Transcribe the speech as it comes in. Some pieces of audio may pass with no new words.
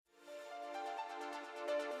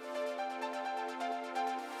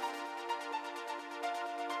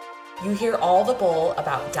You hear all the bull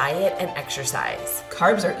about diet and exercise.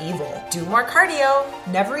 Carbs are evil. Do more cardio.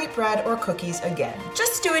 Never eat bread or cookies again.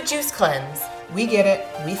 Just do a juice cleanse. We get it.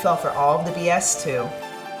 We fell for all of the BS too.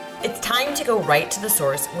 It's time to go right to the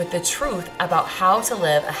source with the truth about how to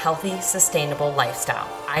live a healthy, sustainable lifestyle.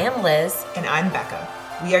 I am Liz. And I'm Becca.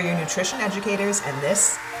 We are your nutrition educators, and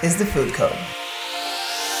this is The Food Code.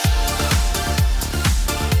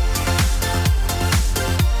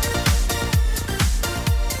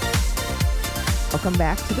 Welcome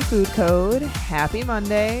back to The Food Code. Happy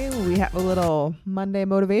Monday. We have a little Monday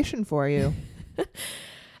motivation for you.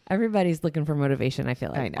 Everybody's looking for motivation, I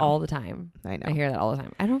feel like, all the time. I know. I hear that all the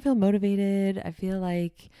time. I don't feel motivated. I feel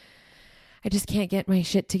like I just can't get my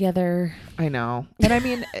shit together. I know. And I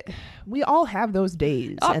mean, we all have those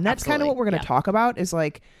days. And that's kind of what we're going to talk about is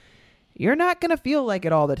like, you're not going to feel like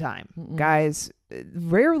it all the time. Mm-mm. Guys,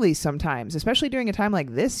 rarely sometimes, especially during a time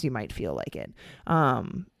like this, you might feel like it.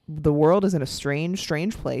 The world is in a strange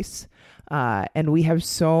place. And we have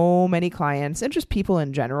so many clients and just people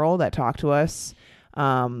in general that talk to us,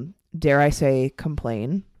 dare I say,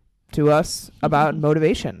 complain to us about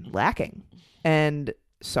motivation lacking. And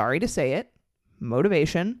sorry to say it,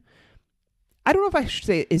 motivation, I don't know if I should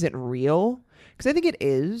say it isn't real, because I think it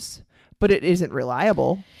is, but it isn't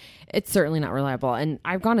reliable. It's certainly not reliable. And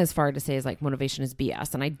I've gone as far to say as like motivation is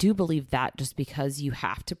BS. And I do believe that just because you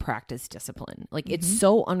have to practice discipline. Like it's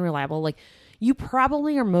so unreliable. Like you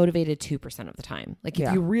probably are motivated 2% of the time. Like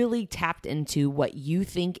if you really tapped into what you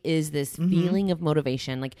think is this feeling of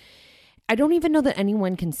motivation, like I don't even know that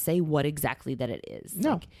anyone can say what exactly that it is.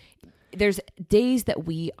 No. Like, there's days that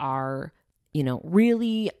we are,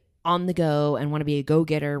 really on the go and want to be a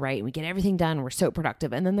go-getter, right? And we get everything done. We're so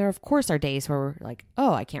productive. And then there, of course, are days where we're like,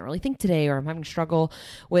 oh, I can't really think today, or I'm having struggle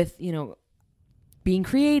with, being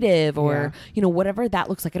creative or, whatever that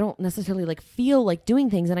looks like. I don't necessarily like feel like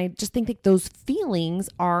doing things. And I just think that those feelings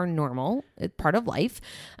are normal. It's part of life.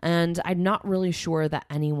 And I'm not really sure that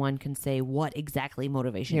anyone can say what exactly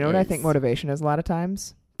motivation is. You know what I think motivation is a lot of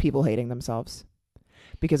times? People hating themselves.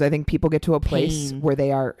 Because I think people get to a place where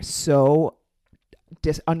they are so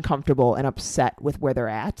uncomfortable and upset with where they're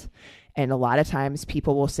at. And a lot of times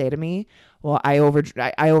people will say to me, well, I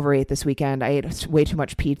overate this weekend. I ate way too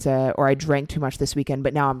much pizza, or I drank too much this weekend,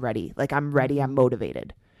 but now I'm ready. Like I'm ready. I'm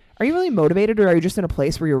motivated. Are you really motivated, or are you just in a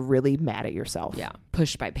place where you're really mad at yourself? Yeah.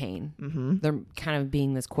 Pushed by pain. Mm-hmm. They're kind of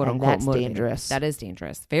being this quote unquote that's motivated. Dangerous. That is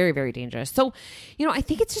dangerous. Very, very dangerous. So, I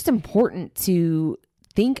think it's just important to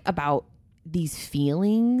think about these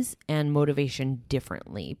feelings and motivation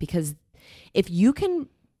differently, because if you can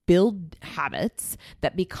build habits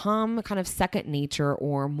that become kind of second nature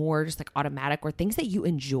or more just like automatic or things that you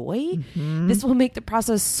enjoy, this will make the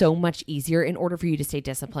process so much easier in order for you to stay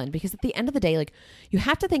disciplined. Because at the end of the day, like you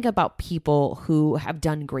have to think about people who have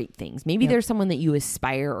done great things. Maybe there's someone that you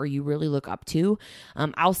aspire or you really look up to.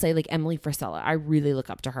 I'll say like Emily Frisella, I really look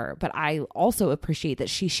up to her, but I also appreciate that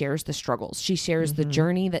she shares the struggles. She shares the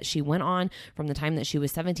journey that she went on from the time that she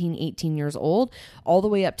was 17, 18 years old, all the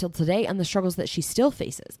way up till today, and the struggles that she still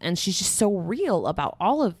faces. And she's just so real about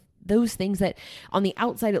all of those things that on the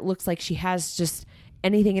outside, it looks like she has just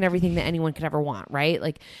anything and everything that anyone could ever want, right?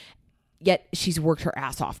 Like, yet she's worked her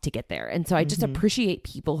ass off to get there. And so I just appreciate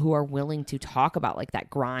people who are willing to talk about like that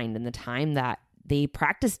grind and the time that they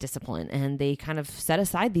practice discipline and they kind of set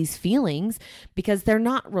aside these feelings because they're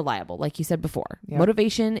not reliable. Like you said before,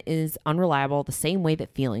 motivation is unreliable the same way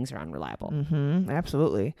that feelings are unreliable.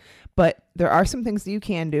 Absolutely. But there are some things that you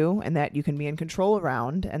can do and that you can be in control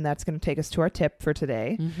around. And that's going to take us to our tip for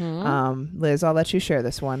today. Liz, I'll let you share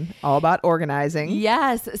this one, all about organizing.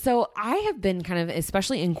 Yes. So I have been kind of,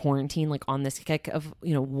 especially in quarantine, like on this kick of,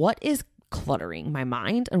 what is cluttering my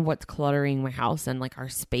mind and what's cluttering my house and like our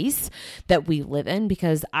space that we live in,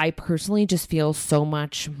 because I personally just feel so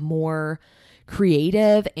much more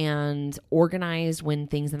creative and organized when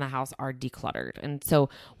things in the house are decluttered. And so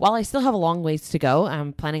while I still have a long ways to go,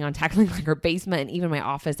 I'm planning on tackling like our basement and even my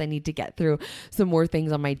office. I need to get through some more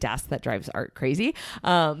things on my desk that drives Art crazy.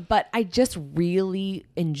 But I just really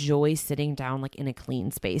enjoy sitting down like in a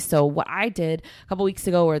clean space. So what I did a couple weeks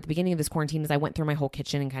ago or at the beginning of this quarantine is I went through my whole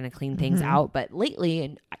kitchen and kind of cleaned things out. But lately,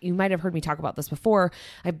 and you might have heard me talk about this before,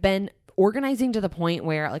 I've been organizing to the point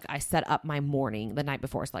where like I set up my morning the night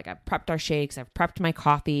before. So like I've prepped our shakes, I've prepped my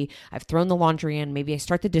coffee, I've thrown the laundry in, maybe I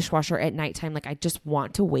start the dishwasher at nighttime. Like I just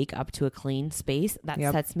want to wake up to a clean space that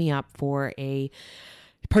sets me up for a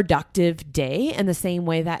productive day. And the same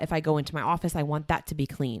way that if I go into my office, I want that to be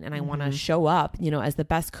clean, and I want to show up, as the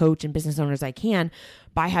best coach and business owner as I can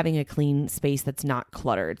by having a clean space that's not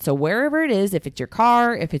cluttered. So wherever it is, if it's your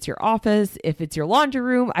car, if it's your office, if it's your laundry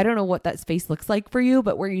room, I don't know what that space looks like for you,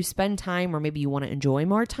 but where you spend time, or maybe you want to enjoy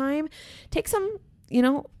more time, take some,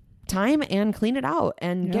 time and clean it out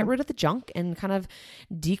and get rid of the junk and kind of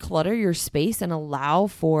declutter your space and allow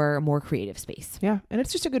for more creative space. Yeah. And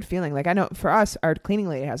it's just a good feeling. Like, I know for us, our cleaning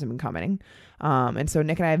lady hasn't been coming. And so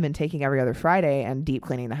Nick and I have been taking every other Friday and deep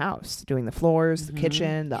cleaning the house, doing the floors, the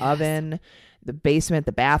kitchen, the oven, the basement,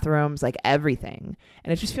 the bathrooms, like everything.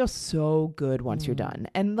 And it just feels so good once you're done.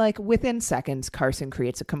 And like within seconds, Carson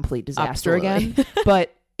creates a complete disaster again.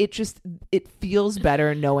 But it feels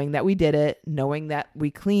better knowing that we did it, knowing that we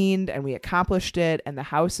cleaned and we accomplished it, and the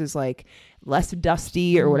house is like less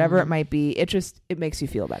dusty or whatever it might be. It makes you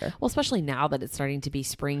feel better. Well, especially now that it's starting to be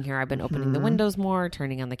spring here. I've been opening the windows more,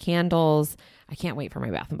 turning on the candles. I can't wait for my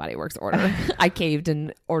Bath and Body Works order. I caved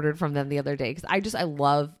and ordered from them the other day because I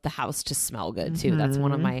love the house to smell good too. That's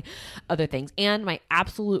one of my other things. And my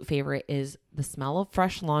absolute favorite is the smell of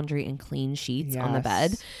fresh laundry and clean sheets on the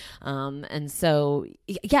bed. And so,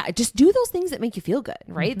 just do those things that make you feel good,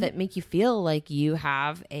 right? That make you feel like you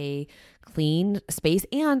have a clean space.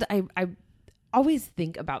 And I always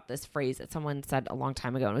think about this phrase that someone said a long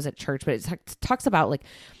time ago, and it was at church, but it talks about like,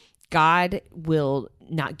 God will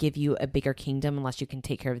not give you a bigger kingdom unless you can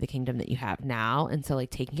take care of the kingdom that you have now. And so like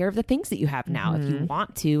taking care of the things that you have now, if you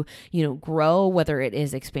want to, grow, whether it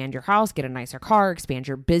is expand your house, get a nicer car, expand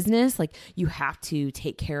your business, like you have to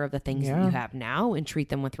take care of the things that you have now and treat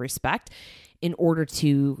them with respect in order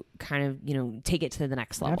to kind of, take it to the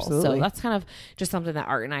next level. Absolutely. So that's kind of just something that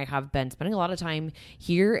Art and I have been spending a lot of time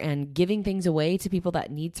here and giving things away to people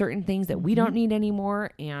that need certain things that we don't need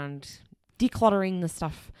anymore, and decluttering the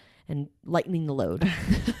stuff and lightening the load.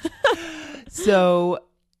 So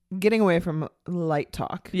getting away from light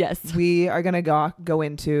talk. Yes. We are going to go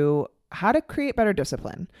into how to create better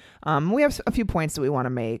discipline. We have a few points that we want to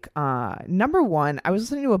make. Number one, I was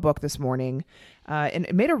listening to a book this morning, and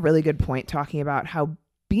it made a really good point talking about how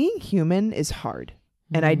being human is hard.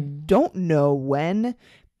 And I don't know when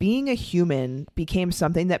being a human became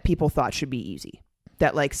something that people thought should be easy.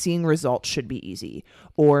 That like seeing results should be easy,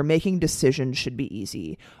 or making decisions should be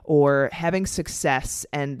easy, or having success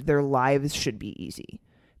and their lives should be easy.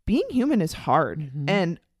 Being human is hard.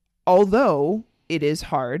 And although it is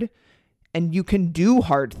hard and you can do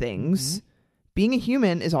hard things, being a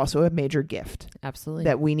human is also a major gift. Absolutely.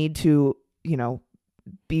 That we need to,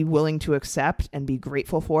 be willing to accept and be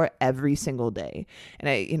grateful for every single day. And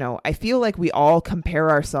I feel like we all compare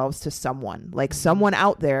ourselves to someone, like someone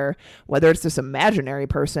out there, whether it's this imaginary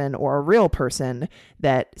person or a real person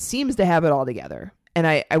that seems to have it all together. And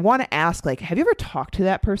I want to ask, like, have you ever talked to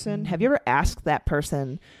that person? Have you ever asked that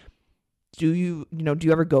person, do you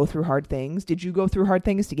ever go through hard things? Did you go through hard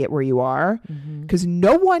things to get where you are? Because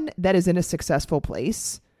no one that is in a successful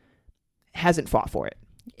place hasn't fought for it.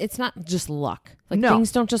 It's not just luck. Like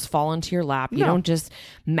things don't just fall into your lap. You don't just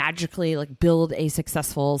magically like build a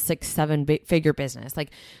successful 6-7 figure business.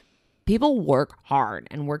 Like people work hard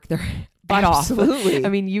and work their butt off. Absolutely. I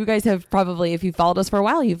mean, you guys have probably, if you followed us for a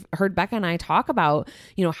while, you've heard Becca and I talk about,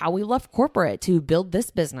 how we left corporate to build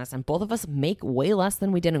this business, and both of us make way less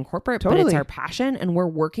than we did in corporate, but it's our passion and we're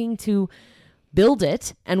working to build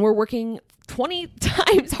it, and we're working 20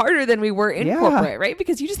 times harder than we were in corporate, right?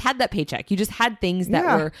 Because you just had that paycheck. You just had things that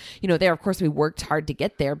were, there. Of course, we worked hard to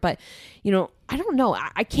get there, but, I don't know.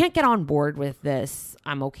 I can't get on board with this.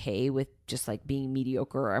 I'm okay with just like being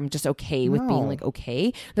mediocre, or I'm just okay with being like,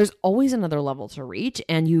 okay. There's always another level to reach,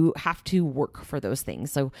 and you have to work for those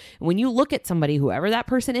things. So when you look at somebody, whoever that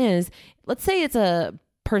person is, let's say it's a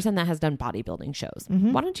person that has done bodybuilding shows.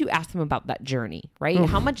 Why don't you ask them about that journey, right?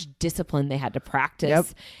 How much discipline they had to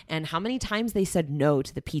practice, and how many times they said no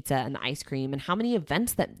to the pizza and the ice cream, and how many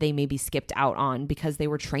events that they maybe skipped out on because they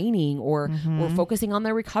were training or were focusing on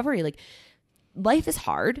their recovery. Like, life is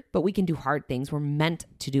hard, but we can do hard things. We're meant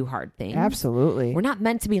to do hard things. Absolutely. We're not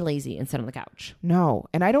meant to be lazy and sit on the couch. No.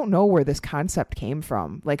 And I don't know where this concept came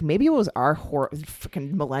from. Like, maybe it was our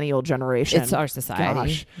freaking millennial generation. It's our society.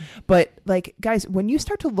 Gosh. But like, guys, when you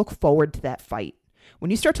start to look forward to that fight,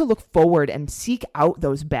 when you start to look forward and seek out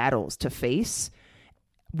those battles to face,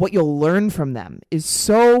 what you'll learn from them is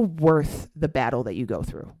so worth the battle that you go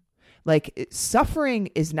through. Like, suffering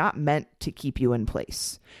is not meant to keep you in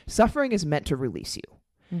place. Suffering is meant to release you.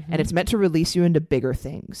 And it's meant to release you into bigger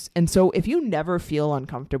things. And so if you never feel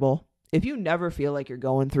uncomfortable, if you never feel like you're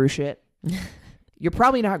going through shit, you're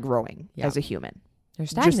probably not growing as a human. You're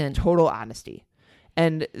stagnant. Just total honesty.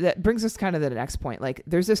 And that brings us kind of to the next point. Like,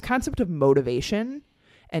 there's this concept of motivation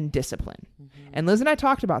and discipline. And Liz and I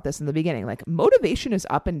talked about this in the beginning. Like, motivation is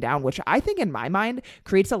up and down, which I think in my mind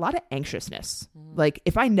creates a lot of anxiousness. Like,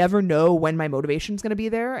 if I never know when my motivation is going to be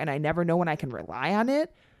there and I never know when I can rely on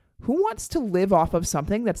it, who wants to live off of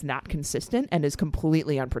something that's not consistent and is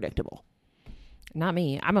completely unpredictable? Not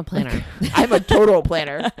me. I'm a planner. I'm a total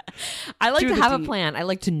planner. I like to have a plan. I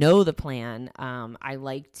like to know the plan. I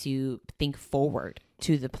like to think forward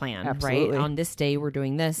to the plan. Absolutely. Right? On this day, we're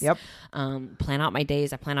doing this. Yep. Plan out my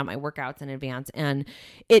days. I plan out my workouts in advance. And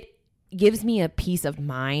it gives me a peace of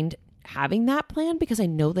mind having that plan because I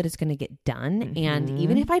know that it's going to get done. And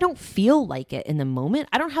even if I don't feel like it in the moment,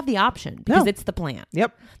 I don't have the option because it's the plan.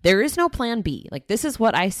 Yep. There is no plan B. Like, this is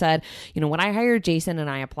what I said, when I hired Jason and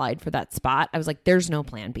I applied for that spot, I was like, there's no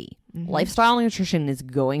plan B. Lifestyle nutrition is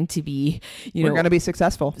going to be, we're going to be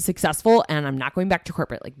successful, and I'm not going back to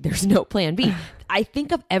corporate. Like, there's no plan B. I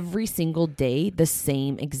think of every single day the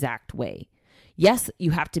same exact way. Yes,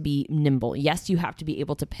 you have to be nimble. Yes, you have to be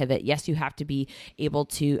able to pivot. Yes, you have to be able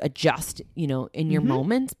to adjust, in your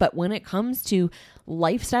moments. But when it comes to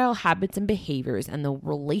lifestyle habits and behaviors and the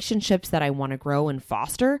relationships that I want to grow and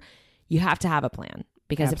foster, you have to have a plan.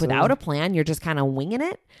 Because if without a plan, you're just kind of winging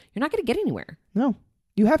it, you're not going to get anywhere. No.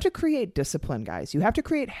 You have to create discipline, guys. You have to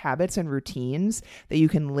create habits and routines that you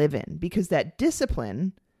can live in, because that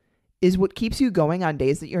discipline is what keeps you going on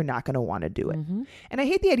days that you're not going to want to do it. And I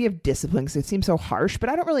hate the idea of discipline because it seems so harsh, but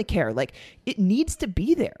I don't really care. Like, it needs to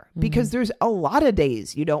be there because there's a lot of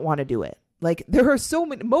days you don't want to do it. Like, there are so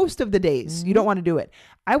many, most of the days you don't want to do it.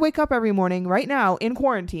 I wake up every morning right now in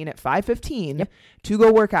quarantine at 5:15 to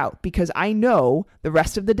go work out because I know the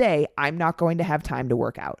rest of the day I'm not going to have time to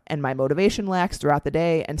work out, and my motivation lacks throughout the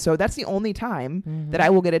day. And so that's the only time that I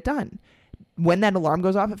will get it done. When that alarm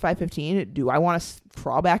goes off at 5:15, do I want to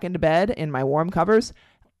crawl back into bed in my warm covers?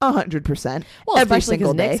 100%. Well, every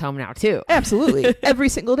single day. Nick's home now too. Absolutely. Every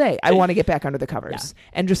single day. I want to get back under the covers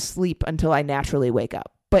and just sleep until I naturally wake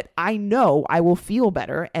up. But I know I will feel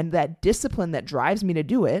better, and that discipline that drives me to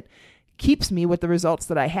do it keeps me with the results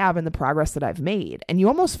that I have and the progress that I've made. And you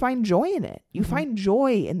almost find joy in it. You find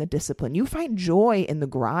joy in the discipline. You find joy in the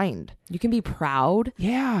grind. You can be proud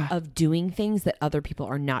of doing things that other people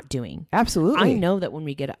are not doing. Absolutely. I know that when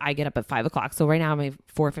I get up at 5 o'clock. So right now I'm at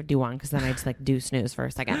 4:51 because then I just do snooze for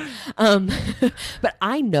a second. But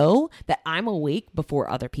I know that I'm awake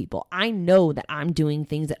before other people. I know that I'm doing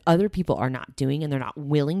things that other people are not doing and they're not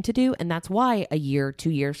willing to do. And that's why a year,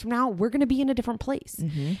 2 years from now, we're going to be in a different place.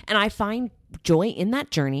 And I find joy in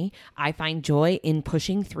that journey. I find joy in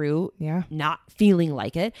pushing through, not feeling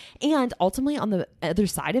like it. And ultimately, on the other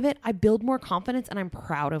side of it, I build more confidence and I'm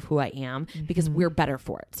proud of who I am because we're better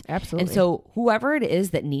for it. Absolutely. And so whoever it is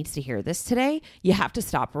that needs to hear this today, you have to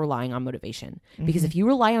stop relying on motivation. Because if you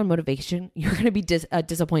rely on motivation, you're going to be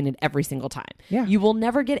disappointed every single time. You will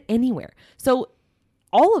never get anywhere. So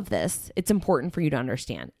all of this, it's important for you to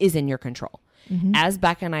understand, is in your control. As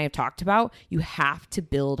Becca and I have talked about, you have to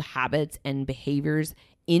build habits and behaviors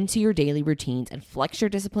into your daily routines and flex your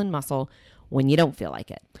discipline muscle when you don't feel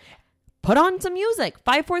like it. Put on some music,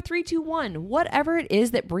 5, 4, 3, 2, 1, whatever it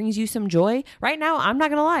is that brings you some joy. Right now, I'm not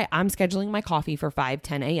going to lie. I'm scheduling my coffee for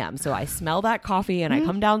 5:10 a.m. So I smell that coffee and I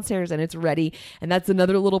come downstairs and it's ready. And that's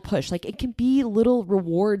another little push. Like, it can be little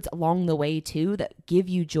rewards along the way too that give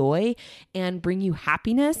you joy and bring you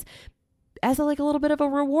happiness as a little bit of a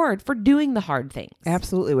reward for doing the hard things.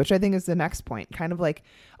 Absolutely. Which I think is the next point. Kind of like,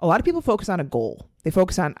 a lot of people focus on a goal. They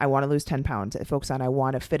focus on, I want to lose 10 pounds. They focus on, I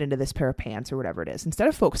want to fit into this pair of pants or whatever it is, instead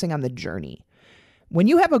of focusing on the journey. When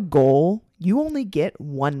you have a goal, you only get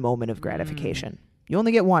one moment of gratification. You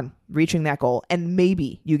only get one, reaching that goal. And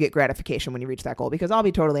maybe you get gratification when you reach that goal, because I'll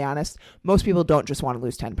be totally honest, most people don't just want to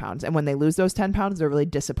lose 10 pounds. And when they lose those 10 pounds, they're really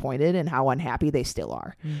disappointed in how unhappy they still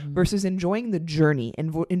are. Versus enjoying the journey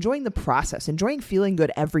and enjoying the process, enjoying feeling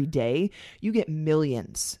good every day, you get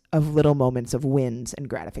millions of little moments of wins and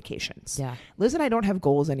gratifications. Liz and I don't have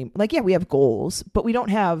goals anymore. Like, we have goals, but we don't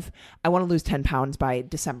have, I want to lose 10 pounds by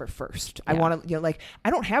December 1st. I want to, I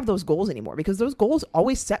don't have those goals anymore, because those goals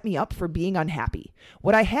always set me up for being unhappy.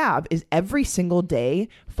 What I have is every single day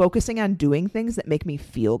focusing on doing things that make me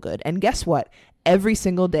feel good. And guess what? Every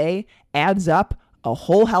single day adds up a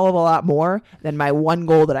whole hell of a lot more than my one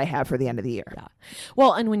goal that I have for the end of the year.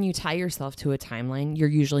 Well, and when you tie yourself to a timeline, you're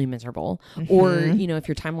usually miserable. Or, if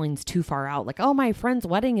your timeline's too far out, like, oh, my friend's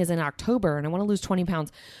wedding is in October and I want to lose 20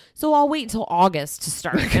 pounds. So I'll wait until August to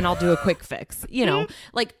start and I'll do a quick fix.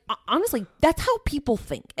 Honestly, that's how people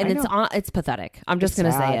think. And it's pathetic. I'm just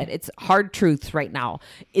going to say it. It's hard truths right now.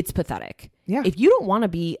 It's pathetic. Yeah. If you don't want to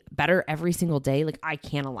be better every single day, like I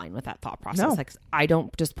can't align with that thought process. No. Like I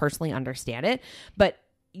don't just personally understand it, but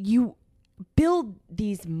you build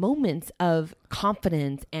these moments of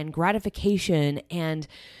confidence and gratification and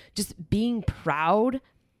just being proud.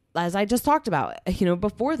 As I just talked about,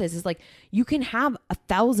 before this, is like you can have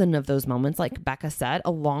 1,000 of those moments, like Becca said,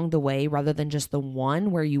 along the way, rather than just the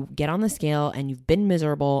one where you get on the scale and you've been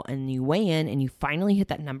miserable and you weigh in and you finally hit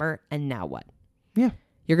that number. And now what? Yeah.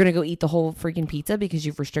 You're going to go eat the whole freaking pizza because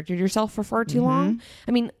you've restricted yourself for far too long.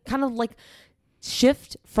 I mean, kind of like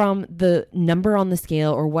shift from the number on the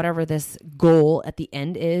scale or whatever this goal at the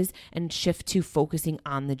end is and shift to focusing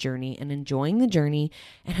on the journey and enjoying the journey.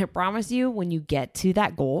 And I promise you, when you get to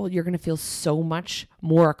that goal, you're going to feel so much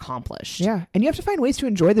more accomplished. Yeah. And you have to find ways to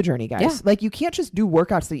enjoy the journey, guys. Yeah. Like you can't just do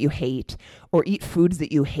workouts that you you or eat foods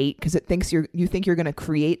that you hate because you think you're going to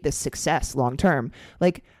create this success long term.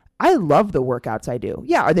 Like I love the workouts I do.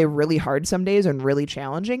 Yeah. Are they really hard some days and really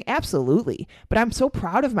challenging? Absolutely. But I'm so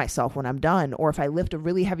proud of myself when I'm done, or if I lift a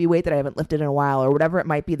really heavy weight that I haven't lifted in a while, or whatever it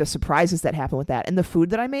might be, the surprises that happen with that. And the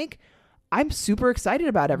food that I make, I'm super excited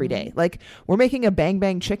about every day. Like we're making a bang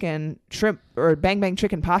bang chicken shrimp or bang bang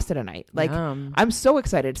chicken pasta tonight. Like I'm so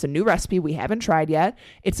excited. It's a new recipe we haven't tried yet.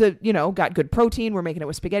 It's got good protein. We're making it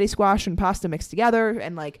with spaghetti squash and pasta mixed together.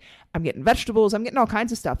 And like I'm getting vegetables, I'm getting all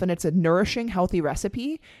kinds of stuff. And it's a nourishing, healthy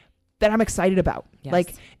recipe that I'm excited about. Yes.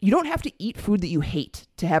 Like you don't have to eat food that you hate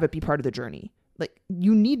to have it be part of the journey. Like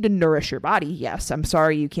you need to nourish your body. Yes. I'm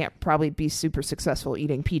sorry. You can't probably be super successful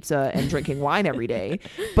eating pizza and drinking wine every day,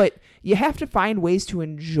 but you have to find ways to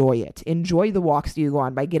enjoy it. Enjoy the walks that you go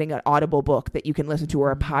on by getting an Audible book that you can listen to or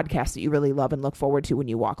a podcast that you really love and look forward to when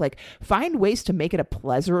you walk. Like find ways to make it a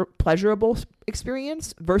pleasurable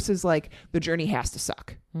experience versus like the journey has to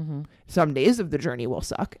suck. Some days of the journey will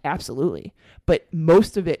suck. Absolutely. But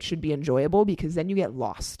most of it should be enjoyable because then you get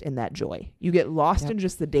lost in that joy. You get lost in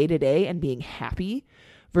just the day to day and being happy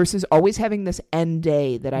versus always having this end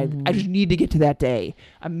day that I just need to get to that day.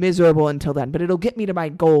 I'm miserable until then, but it'll get me to my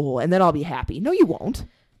goal and then I'll be happy. No, you won't.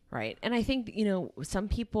 Right. And I think, some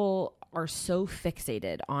people are so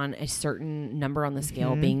fixated on a certain number on the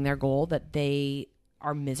scale being their goal that they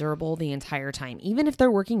are miserable the entire time. Even if they're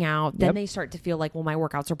working out, then they start to feel like, well, my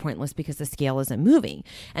workouts are pointless because the scale isn't moving.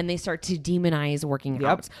 And they start to demonize working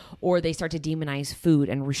out, or they start to demonize food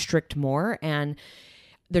and restrict more. And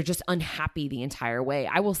they're just unhappy the entire way.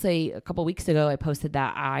 I will say a couple weeks ago, I posted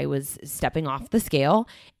that I was stepping off the scale.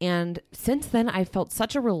 And since then, I felt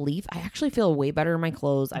such a relief. I actually feel way better in my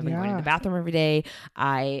clothes. I've been going to the bathroom every day.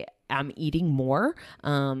 I'm eating more.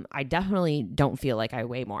 I definitely don't feel like I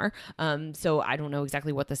weigh more. So I don't know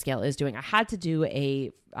exactly what the scale is doing. I had to do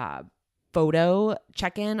a photo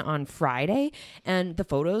check-in on Friday and the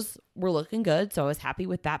photos were looking good. So I was happy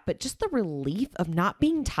with that. But just the relief of not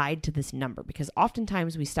being tied to this number, because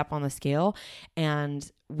oftentimes we step on the scale and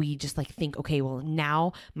we just like think, okay, well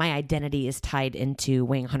now my identity is tied into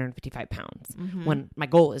weighing 155 pounds when my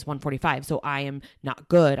goal is 145. So I am not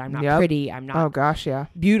good. I'm not pretty. I'm not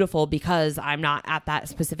beautiful because I'm not at that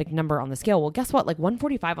specific number on the scale. Well, guess what? Like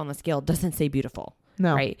 145 on the scale doesn't say beautiful.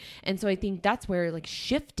 No. Right. And so I think that's where like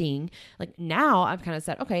shifting, like now I've kind of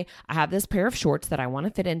said, okay, I have this pair of shorts that I want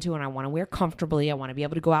to fit into and I want to wear comfortably. I want to be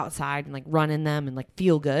able to go outside and like run in them and like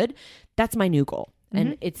feel good. That's my new goal.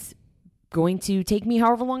 And it's going to take me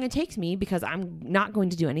however long it takes me because I'm not going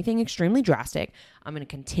to do anything extremely drastic. I'm going to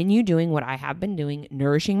continue doing what I have been doing,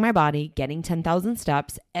 nourishing my body, getting 10,000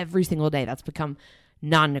 steps every single day. That's become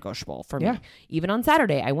non-negotiable for me. Even on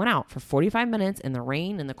Saturday, I went out for 45 minutes in the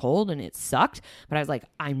rain and the cold and it sucked, but I was like,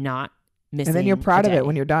 I'm not missing. And then you're proud of it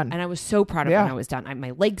when you're done. And I was so proud of it when I was done.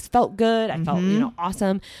 My legs felt good. I felt,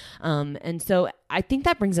 awesome. And so I think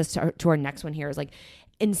that brings us to our next one here is like,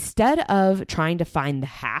 instead of trying to find the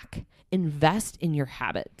hack, invest in your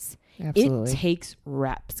habits. Absolutely. It takes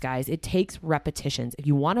reps, guys. It takes repetitions. If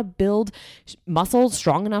you want to build muscles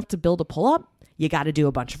strong enough to build a pull-up, you got to do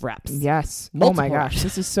a bunch of reps. Yes. Multiple oh my gosh. reps.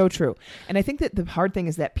 This is so true. And I think that the hard thing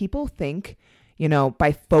is that people think,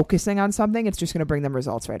 by focusing on something, it's just going to bring them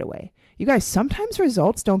results right away. You guys, sometimes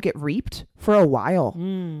results don't get reaped for a while.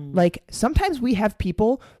 Like sometimes we have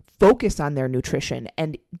people focus on their nutrition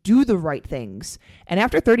and do the right things. And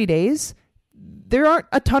after 30 days, there aren't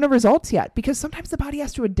a ton of results yet because sometimes the body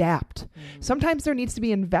has to adapt. Sometimes there needs to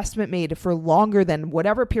be investment made for longer than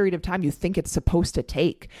whatever period of time you think it's supposed to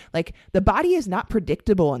take. Like the body is not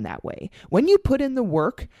predictable in that way. When you put in the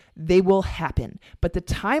work, they will happen, but the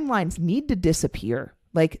timelines need to disappear.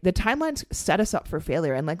 Like the timelines set us up for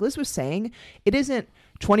failure. And like Liz was saying, it isn't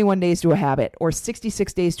 21 days to a habit or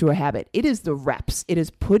 66 days to a habit. It is the reps. It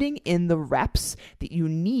is putting in the reps that you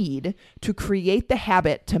need to create the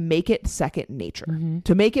habit to make it second nature,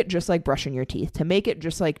 to make it just like brushing your teeth, to make it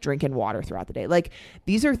just like drinking water throughout the day. Like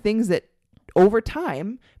these are things that over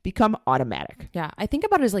time become automatic. Yeah. I think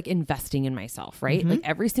about it as like investing in myself, right? Like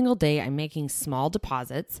every single day I'm making small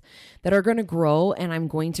deposits that are going to grow and I'm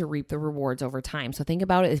going to reap the rewards over time. So think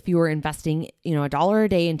about it. If you were investing, $1 a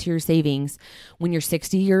day into your savings, when you're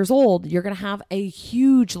 60 years old, you're going to have a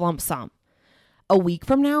huge lump sum. A week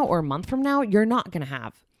from now or a month from now, you're not going to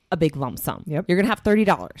have a big lump sum. Yep. You're going to have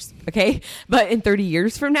 $30. Okay. But in 30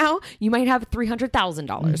 years from now, you might have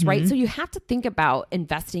 $300,000, right? So you have to think about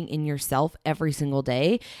investing in yourself every single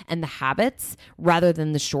day and the habits rather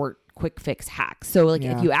than the short, quick fix hacks. So like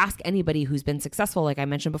if you ask anybody who's been successful, like I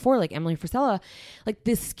mentioned before, like Emily Frisella, like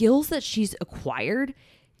the skills that she's acquired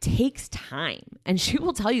takes time. And she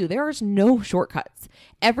will tell you there is no shortcuts.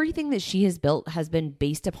 Everything that she has built has been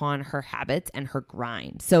based upon her habits and her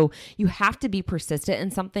grind. So you have to be persistent in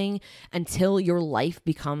something until your life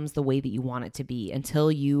becomes the way that you want it to be,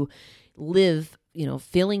 until you live,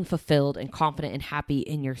 feeling fulfilled and confident and happy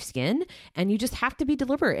in your skin. And you just have to be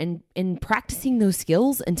deliberate in practicing those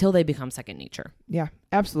skills until they become second nature. Yeah,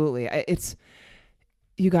 absolutely.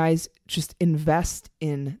 You guys just invest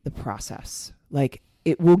in the process. Like,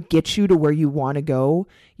 it will get you to where you want to go.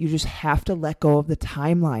 You just have to let go of the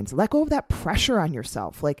timelines. Let go of that pressure on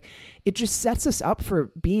yourself. Like it just sets us up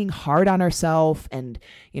for being hard on ourselves and,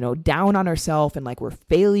 down on ourselves and like we're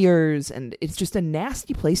failures. And it's just a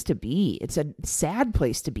nasty place to be. It's a sad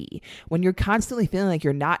place to be when you're constantly feeling like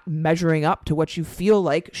you're not measuring up to what you feel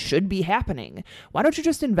like should be happening. Why don't you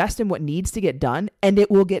just invest in what needs to get done and it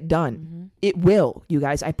will get done? It will, you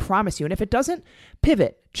guys, I promise you. And if it doesn't,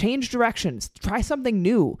 pivot, change directions, try something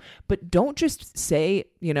new, but don't just say,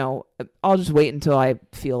 I'll just wait until I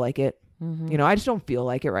feel like it. I just don't feel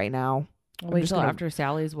like it right now. I'll wait until after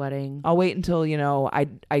Sally's wedding. I'll wait until,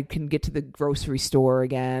 I can get to the grocery store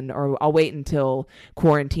again, or I'll wait until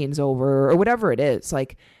quarantine's over or whatever it is.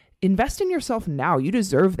 Like invest in yourself now. You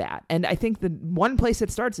deserve that. And I think the one place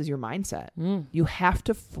it starts is your mindset. You have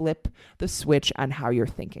to flip the switch on how you're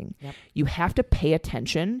thinking. Yep. You have to pay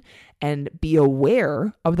attention and be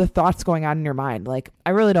aware of the thoughts going on in your mind. Like,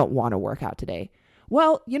 I really don't want to work out today.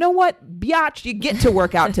 Well, you know what? Biatch, you get to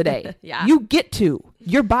work out today. Yeah. You get to.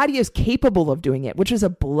 Your body is capable of doing it, which is a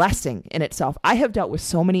blessing in itself. I have dealt with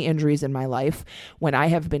so many injuries in my life when I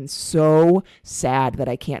have been so sad that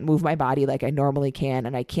I can't move my body like I normally can,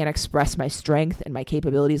 and I can't express my strength and my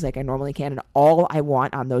capabilities like I normally can. And all I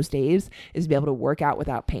want on those days is to be able to work out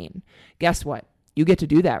without pain. Guess what? You get to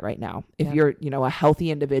do that right now. If you're, a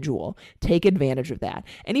healthy individual, take advantage of that.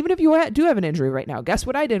 And even if you do have an injury right now, guess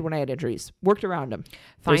what I did when I had injuries? Worked around them.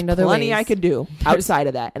 Find other ways. Plenty I could do outside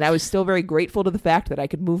of that. And I was still very grateful to the fact that I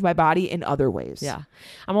could move my body in other ways. Yeah.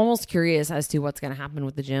 I'm almost curious as to what's going to happen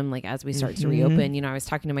with the gym, like as we start to reopen. I was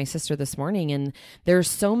talking to my sister this morning, and there's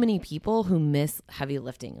so many people who miss heavy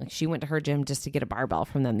lifting. Like she went to her gym just to get a barbell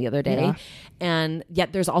from them the other day. Yeah. And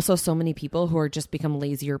yet there's also so many people who are just become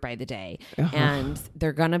lazier by the day. And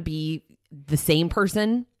they're going to be the same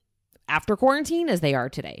person after quarantine as they are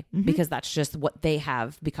today, because that's just what they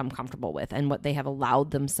have become comfortable with and what they have allowed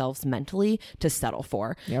themselves mentally to settle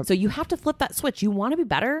for. Yep. So you have to flip that switch. You want to be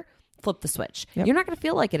better, flip the switch. Yep. You're not going to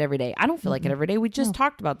feel like it every day. I don't feel like it every day. We just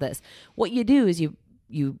talked about this. What you do is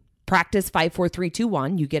you practice 5, 4, 3, 2,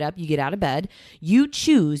 1. You get up, you get out of bed. You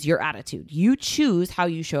choose your attitude. You choose how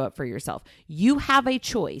you show up for yourself. You have a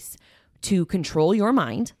choice to control your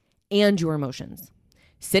mind and your emotions.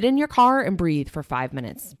 Sit in your car and breathe for 5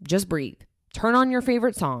 minutes. Just breathe. Turn on your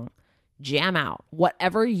favorite song. Jam out.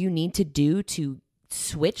 Whatever you need to do to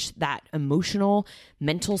switch that emotional,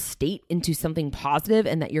 mental state into something positive,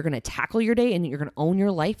 and that you're going to tackle your day and you're going to own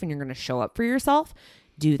your life and you're going to show up for yourself.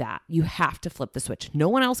 Do that. You have to flip the switch. No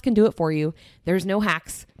one else can do it for you. There's no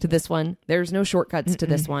hacks to this one. There's no shortcuts to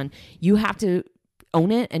this one. You have to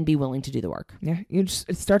own it and be willing to do the work. Yeah. It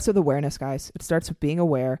starts with awareness, guys. It starts with being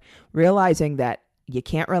aware, realizing that you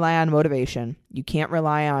can't rely on motivation. You can't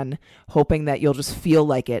rely on hoping that you'll just feel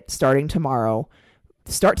like it starting tomorrow.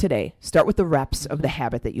 Start today. Start with the reps of the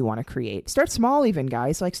habit that you want to create. Start small even,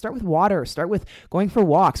 guys. Like start with water. Start with going for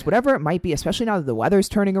walks, whatever it might be, especially now that the weather's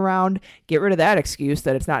turning around. Get rid of that excuse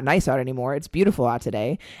that it's not nice out anymore. It's beautiful out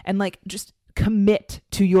today. And like just commit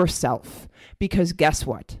to yourself, because guess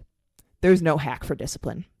what? There's no hack for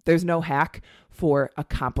discipline. There's no hack for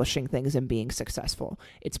accomplishing things and being successful.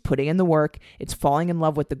 It's putting in the work. It's falling in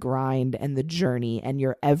love with the grind and the journey and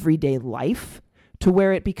your everyday life to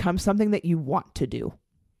where it becomes something that you want to do.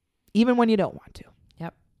 even when you don't want to.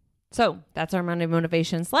 Yep. So that's our Monday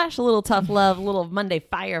motivation / a little tough love, a little Monday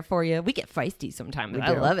fire for you. We get feisty sometimes.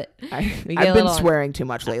 I love it. I've been swearing too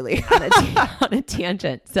much lately on a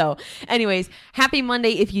tangent. So anyways, happy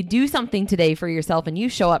Monday. If you do something today for yourself and you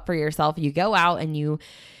show up for yourself, you go out and you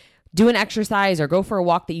do an exercise or go for a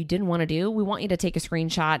walk that you didn't want to do, we want you to take a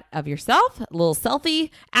screenshot of yourself, a little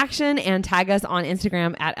selfie action, and tag us on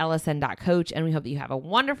Instagram at lsn.coach. And we hope that you have a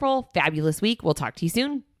wonderful, fabulous week. We'll talk to you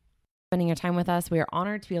soon. Spending your time with us. We are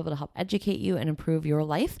honored to be able to help educate you and improve your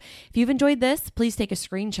life. If you've enjoyed this, please take a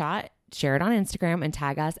screenshot, share it on Instagram, and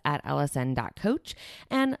tag us at lsn.coach,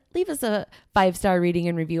 and leave us a 5-star rating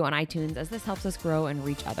and review on iTunes, as this helps us grow and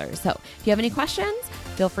reach others. So if you have any questions,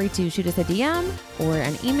 feel free to shoot us a DM or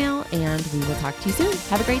an email, and we will talk to you soon.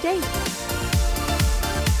 Have a great day.